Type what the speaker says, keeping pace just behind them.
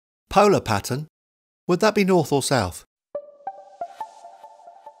Polar pattern? Would that be north or south?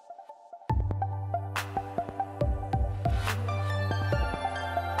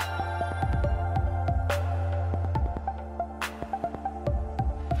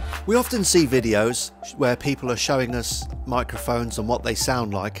 We often see videos where people are showing us microphones and what they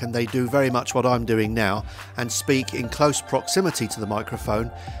sound like, and they do very much what I'm doing now and speak in close proximity to the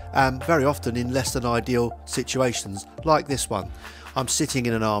microphone, very often in less than ideal situations like this one. I'm sitting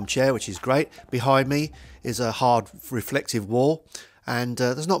in an armchair, which is great. Behind me is a hard reflective wall, and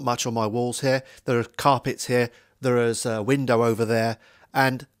there's not much on my walls here. There are carpets here, there is a window over there,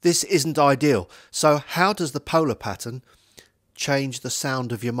 and this isn't ideal. So how does the polar pattern change the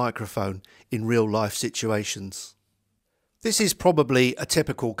sound of your microphone in real life situations? This is probably a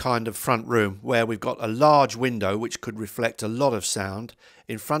typical kind of front room where we've got a large window which could reflect a lot of sound.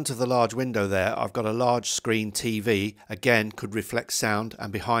 In front of the large window there I've got a large screen TV, again could reflect sound,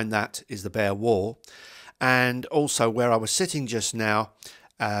 and behind that is the bare wall. And also where I was sitting just now,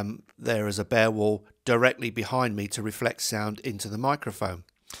 there is a bare wall directly behind me to reflect sound into the microphone.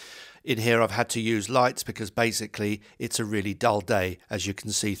 In here I've had to use lights because basically it's a really dull day, as you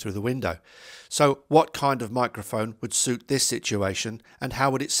can see through the window. So what kind of microphone would suit this situation, and how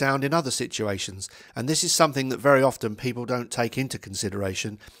would it sound in other situations? And this is something that very often people don't take into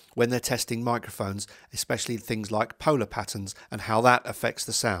consideration when they're testing microphones, especially things like polar patterns and how that affects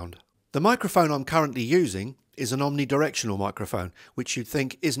the sound. The microphone I'm currently using is an omnidirectional microphone, which you'd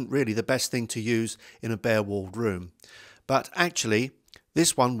think isn't really the best thing to use in a bare-walled room. But actually,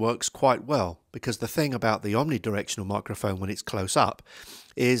 this one works quite well, because the thing about the omnidirectional microphone when it's close up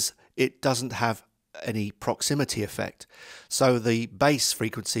is it doesn't have any proximity effect. So the bass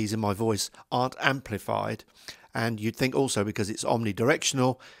frequencies in my voice aren't amplified, and you'd think also because it's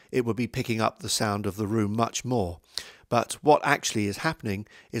omnidirectional it would be picking up the sound of the room much more. But what actually is happening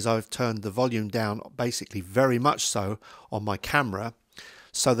is I've turned the volume down basically very much so on my camera,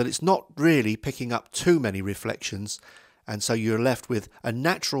 so that it's not really picking up too many reflections. And so you're left with a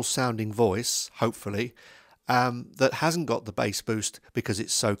natural sounding voice, hopefully, that hasn't got the bass boost because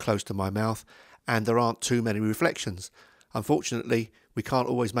it's so close to my mouth, and there aren't too many reflections. Unfortunately, we can't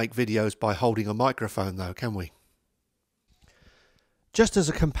always make videos by holding a microphone though, can we? Just as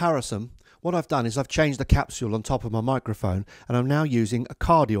a comparison, what I've done is I've changed the capsule on top of my microphone, and I'm now using a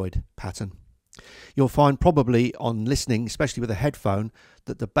cardioid pattern. You'll find probably on listening, especially with a headphone,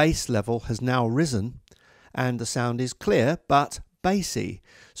 that the bass level has now risen and the sound is clear but bassy.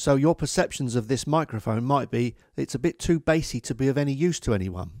 So your perceptions of this microphone might be it's a bit too bassy to be of any use to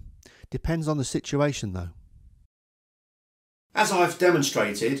anyone. Depends on the situation though. As I've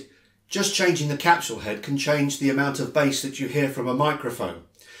demonstrated, just changing the capsule head can change the amount of bass that you hear from a microphone.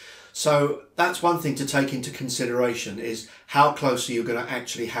 So that's one thing to take into consideration, is how close are you going to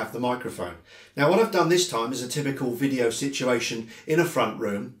actually have the microphone. Now what I've done this time is a typical video situation in a front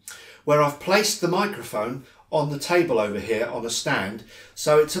room, where I've placed the microphone on the table over here on a stand,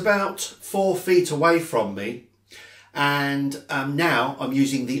 so it's about 4 feet away from me, and now I'm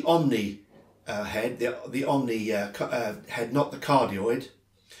using the Omni head, the Omni head, not the cardioid,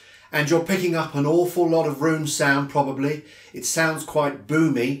 and you're picking up an awful lot of room sound probably. It sounds quite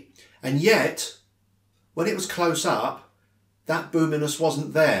boomy, and yet when it was close up that boominess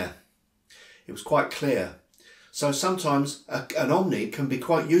wasn't there. It was quite clear. So sometimes an Omni can be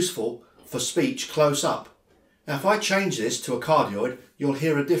quite useful for speech close up. Now if I change this to a cardioid, you'll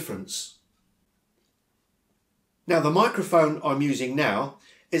hear a difference. Now the microphone I'm using now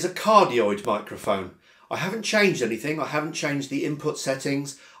is a cardioid microphone. I haven't changed anything. I haven't changed the input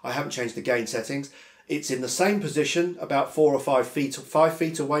settings. I haven't changed the gain settings. It's in the same position, about 4 or 5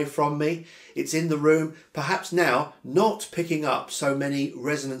 feet away from me. It's in the room, perhaps now not picking up so many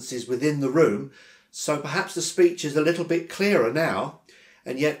resonances within the room. So perhaps the speech is a little bit clearer now,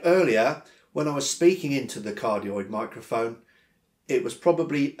 and yet earlier when I was speaking into the cardioid microphone it was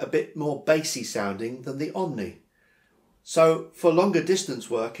probably a bit more bassy sounding than the Omni. So for longer distance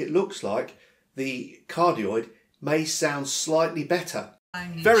work it looks like the cardioid may sound slightly better.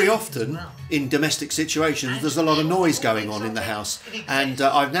 Very often in domestic situations there's a lot of noise going on in the house, and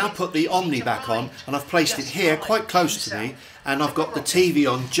I've now put the Omni back on and I've placed it here quite close to me, and I've got the TV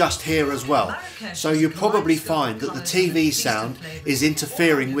on just here as well. So you probably find that the TV sound is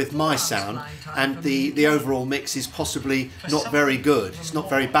interfering with my sound, and the overall mix is possibly not very good. It's not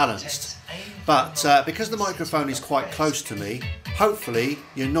very balanced. But because the microphone is quite close to me, hopefully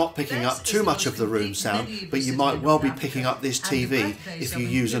you're not picking up too much of the room sound, but you might well be picking up this TV if you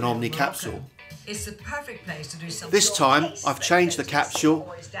use an Omni capsule. It's the perfect place to do something. This time I've changed the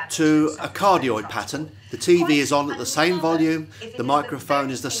capsule to a cardioid pattern. The TV is on at the same volume, the microphone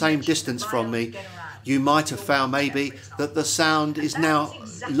is the same distance from me. You might have found maybe that the sound is now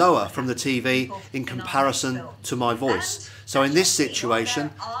lower from the TV in comparison to my voice. So in this situation,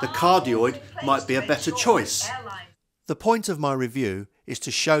 the cardioid might be a better choice. The point of my review is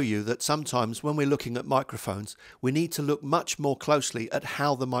to show you that sometimes when we're looking at microphones, we need to look much more closely at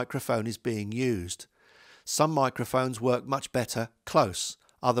how the microphone is being used. Some microphones work much better close.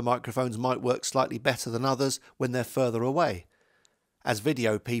 Other microphones might work slightly better than others when they're further away. As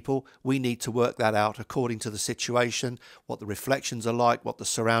video people, we need to work that out according to the situation, what the reflections are like, what the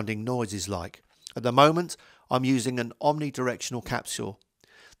surrounding noise is like. At the moment, I'm using an omnidirectional capsule.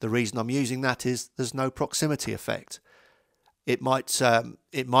 The reason I'm using that is there's no proximity effect. It might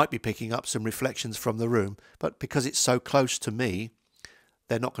be picking up some reflections from the room, but because it's so close to me,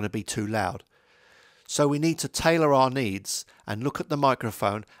 they're not going to be too loud. So we need to tailor our needs and look at the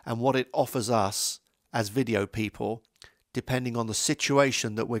microphone and what it offers us as video people, depending on the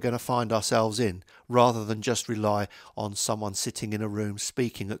situation that we're going to find ourselves in, rather than just rely on someone sitting in a room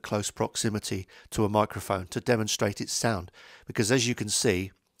speaking at close proximity to a microphone to demonstrate its sound. Because as you can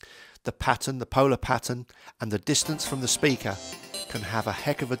see, the pattern, the polar pattern, and the distance from the speaker can have a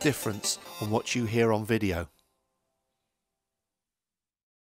heck of a difference on what you hear on video.